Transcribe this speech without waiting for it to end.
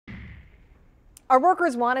Our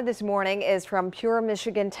Workers Wanted this morning is from Pure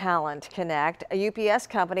Michigan Talent Connect, a UPS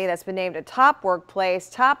company that's been named a top workplace,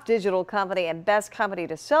 top digital company, and best company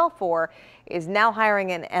to sell for, is now hiring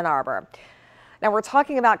in Ann Arbor. Now we're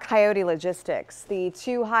talking about Coyote Logistics. The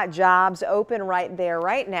two hot jobs open right there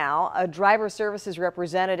right now, a driver services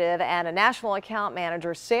representative and a national account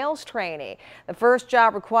manager sales trainee. The first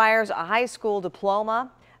job requires a high school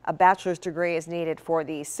diploma. A bachelor's degree is needed for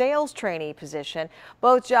the sales trainee position.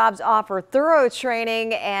 Both jobs offer thorough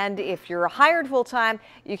training, and if you're hired full-time,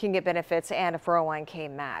 you can get benefits and a 401k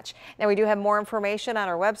match. Now, we do have more information on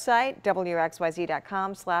our website,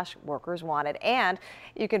 WXYZ.com/workerswanted, and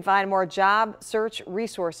you can find more job search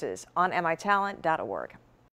resources on mitalent.org.